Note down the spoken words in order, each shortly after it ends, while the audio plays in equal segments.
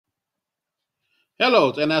ሄሎ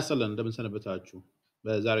ጤና ያስጥልን እንደምን ሰነበታችሁ።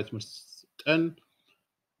 በዛሬው ትምህርት ቀን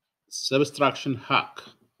ሰብስትራክሽን ሃክ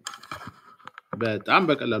በጣም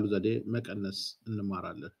በቀላሉ ዘዴ መቀነስ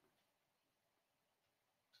እንማራለን።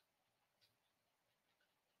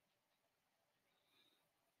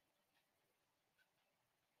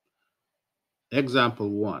 Example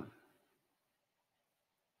 1.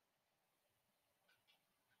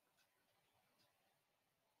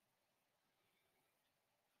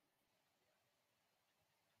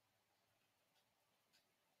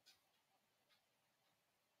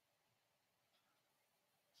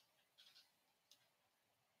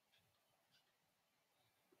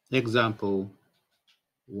 Example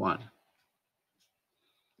 1.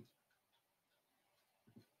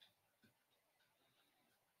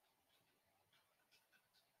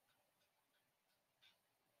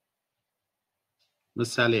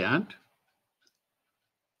 ምሳሌ 1.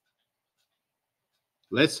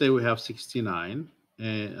 Let's say we have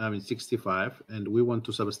 65 and we want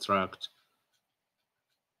to subtract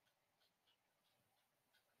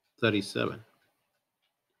 37.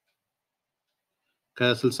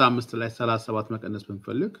 ከ65 ላይ 37 መቀነስ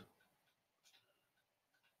ብንፈልግ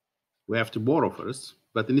we have to borrow first,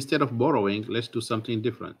 but instead of borrowing, let's do something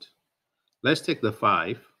different. Let's take the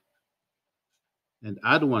 5 and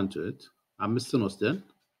add 1 to it. አምስትን ወስደን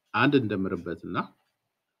አንድ እንደምርበትና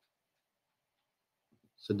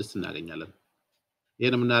 6 እናገኛለን።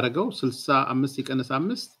 ይሄን የምናደርገው 65 ሲቀነስ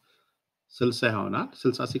 5 60 ይሆናል።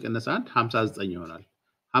 60 ሲቀነስ 1 59 ይሆናል።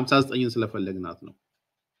 59ን ስለፈለግናት ነው።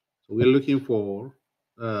 So we're looking for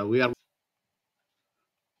we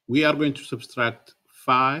are going to subtract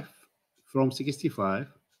 5 from 65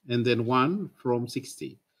 and then 1 from 60,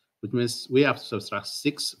 which means we have to subtract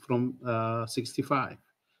 6 from 65.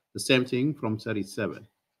 The same thing from 37.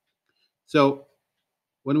 So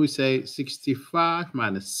when we say 65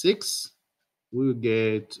 minus 6, we will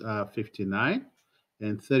get 59.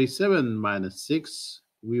 And 37 minus 6,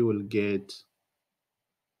 we will get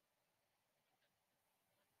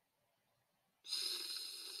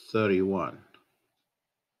 31.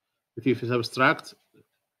 If you subtract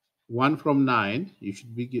 1 from 9, you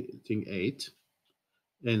should be getting 8.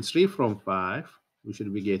 And 3 from 5, we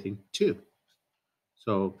should be getting 2.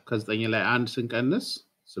 So, ከ9 ላይ 1 ስንቀንስ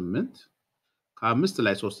 8 ከ5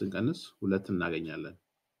 ላይ 3 ስንቀንስ 2 እናገኛለን።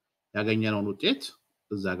 ያገኘነውን ውጤት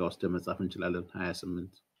እዛ ጋር ወስደን መጻፍ እንችላለን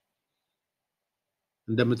 28።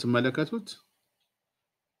 እንደምትመለከቱት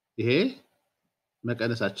ይሄ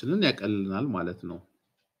መቀነሳችንን ያቀልልናል ማለት ነው።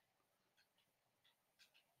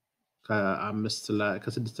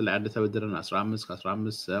 ከ6 ላይ 1 ተበድረን 15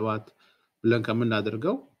 ከ15 7 ብለን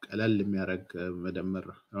ከምናደርገው ቀለል የሚያደርግ መደመር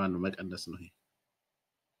መቀነስ ነው ይሄ።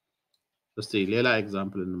 እስቲ ሌላ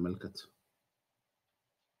ኤግዛምፕል እንመልከት።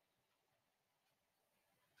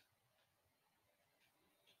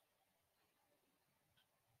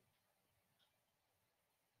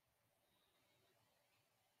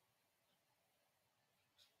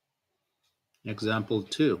 Example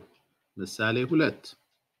 2. ምሳሌ 2.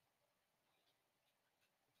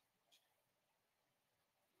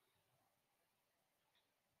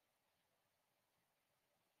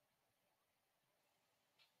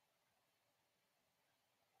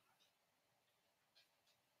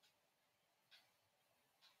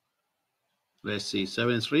 Let's see,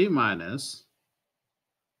 73 minus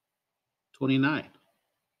 29.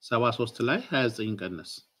 73 ላይ 29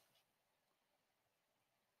 ቀነስ።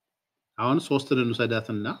 አሁን 3ን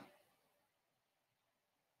እንውሰዳትና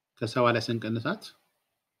ከ70 ላይ ስንቀንሳት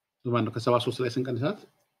ከ73 ላይ ስንቀንሳት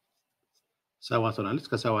 7 ሆናለች።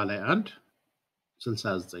 ከ70 ላይ 1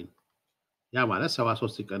 69። ያ ማለት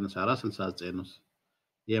 73 ሲቀነስ 4 69 ነው።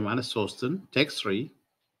 ይሄ ማለት 3ን take 3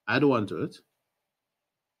 add 1 to it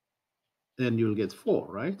and you'll get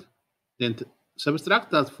 4, right? Then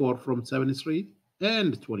subtract that 4 from 73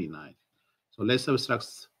 and 29. So let's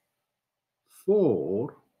subtract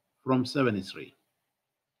 4 from 73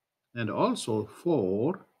 and also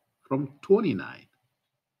 4 from 29.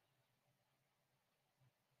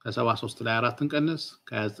 ከ73 ላይ 4 እንቀንስ፣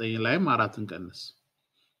 ከ29 ላይም 4 እንቀንስ።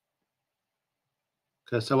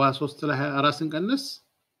 ከ73 ላይ 4 እንቀንስ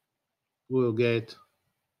we'll get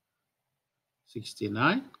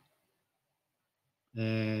 69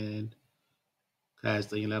 and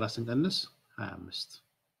ከ29 ላይ 4 እንቀንስ 25.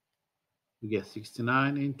 We get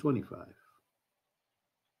 69 and 25.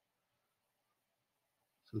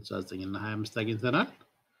 69 እና 25 አግኝተናል።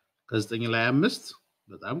 ከ9 ላይ 5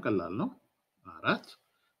 በጣም ቀላል ነው 4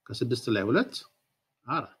 ከ6 ላይ 2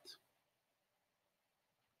 4.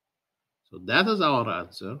 So that is our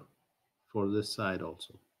answer for this side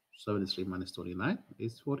also. 73 minus 29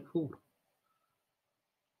 is 44.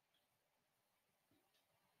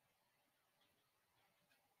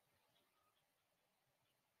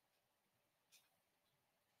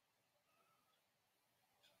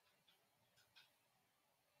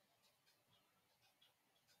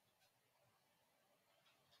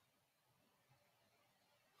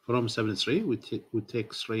 from 73, we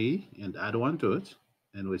take 3 and add 1 to it,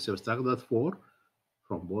 and we subtract that 4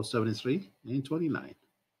 from both 73 and 29.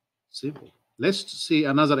 Simple. Let's see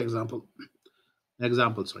another example.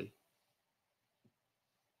 Example 3.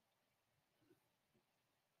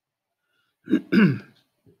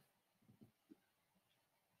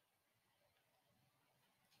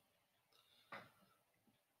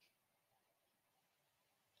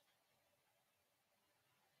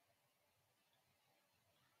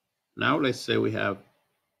 Now let's say we have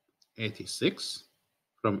 86.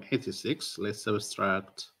 From 86, let's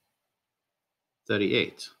subtract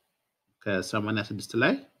 38. ከ86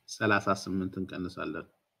 ላይ 38 እንቀንሳለን።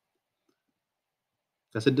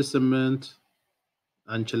 ከ68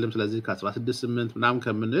 አንችልም። ስለዚህ ከ16 ምናምን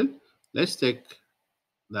ከምንል let's take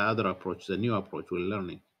the other approach, the new approach we're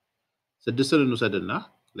learning. 6ን እንውሰድና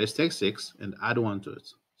let's take 6 and add 1 to it.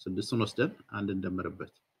 6ን ወስደን አንድ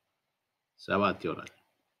እንደምርበት 7 ይሆናል።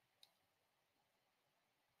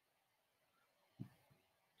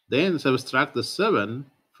 Then subtract the 7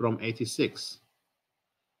 from 86.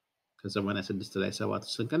 ከ86 ላይ 7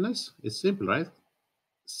 ስንቀንስ it's simple, right?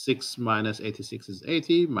 6 minus 86 is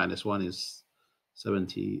 80, minus 1 is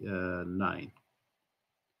 79.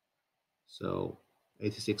 So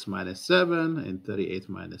 86 minus 7 and 38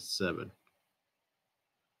 minus 7.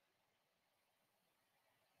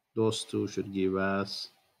 Those two should give us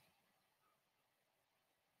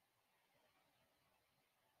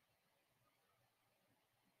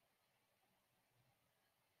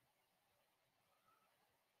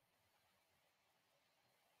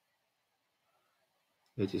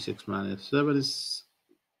 86 minus 7 is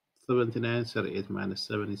 79, 38 minus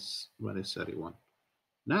 7 is minus 31.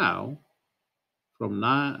 Now, from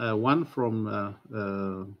 1 from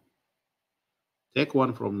take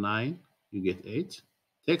 1 from 9, you get 8.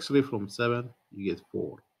 Take 3 from 7, you get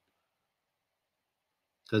 4.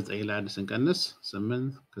 ከ9 ላይ 1 ስንቀንስ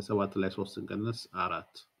 8፣ ከ7 ላይ 3 ስንቀንስ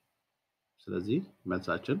 4። ስለዚህ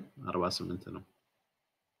መልሳችን 48 ነው።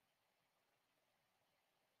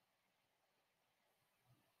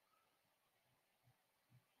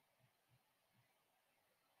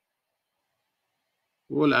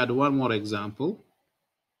 We'll add one more example.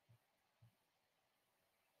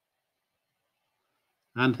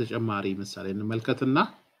 አንድ ተጨማሪ ምሳሌ እንመልከትና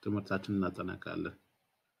ትምህርታችንን እናጠናቅቃለን።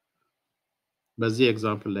 በዚህ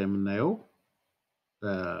ኤግዛምፕል ላይ የምናየው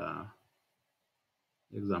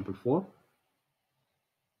example 4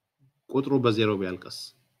 ቁጥሩ በዜሮ ቢያልቅስ.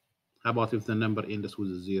 How about if the number ends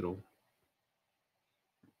with 0?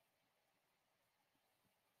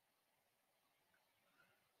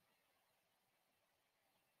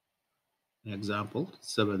 Example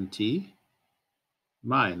 70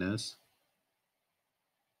 minus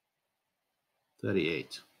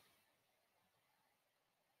 38.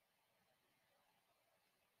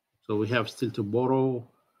 So we have still to borrow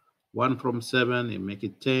 1 from 7 and make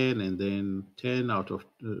it 10, and then 10 out of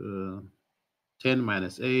 10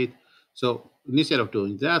 minus 8. So instead of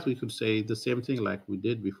doing that, we could say the same thing like we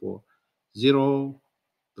did before. 0,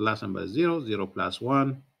 the last number is 0, 0 plus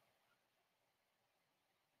 1.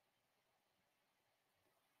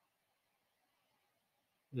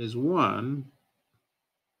 Is 1.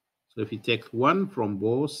 So if you take 1 from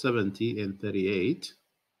both 70 and 38,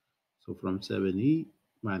 so from 70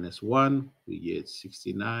 minus 1, we get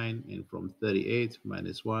 69, and from 38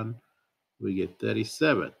 minus 1, we get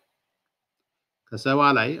 37.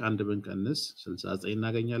 ከ70 ላይ አንድ ብንቀንስ 69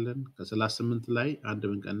 እናገኛለን። ከ38 ላይ አንድ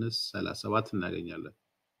ብንቀንስ 37 እናገኛለን።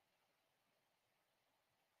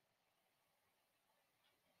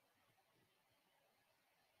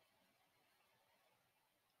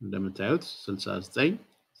 እንደምታዩት 69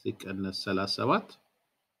 ሲቀነስ 37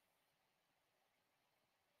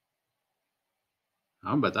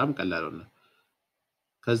 አሁን በጣም ቀላል ነው።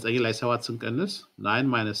 ከ9 ላይ 7 ስንቀንስ 9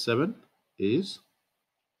 minus 7 is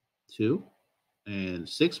 2, and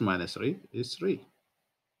 6 minus 3 is 3.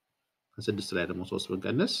 ከ6 ላይ ደግሞ 3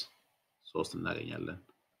 ብንቀንስ 3 እናገኛለን።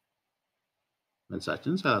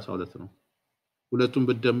 መልሳችን 32 ነው። ሁለቱም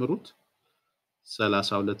ብትደምሩት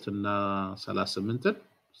 32 እና 38ን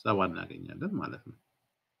 7 እናገኛለን ማለት ነው።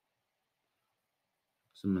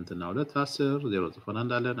 8 እና 2 10 0 ጽፈን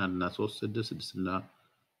እንዳለን 1 እና 3 6 6 እና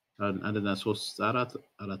 1 እና 3 4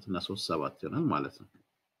 4 እና 3 7 ይሆናል ማለት ነው።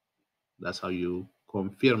 That's how you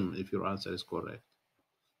confirm if your answer is correct.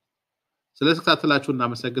 ስለተከታተላችሁ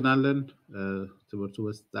እናመሰግናለን። ትምህርቱ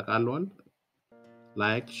ተጠቃሏል።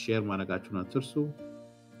 ላይክ ሼር ማድረጋችሁን አትርሱ።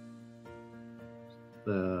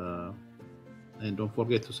 And don't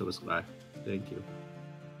forget to subscribe. Thank you.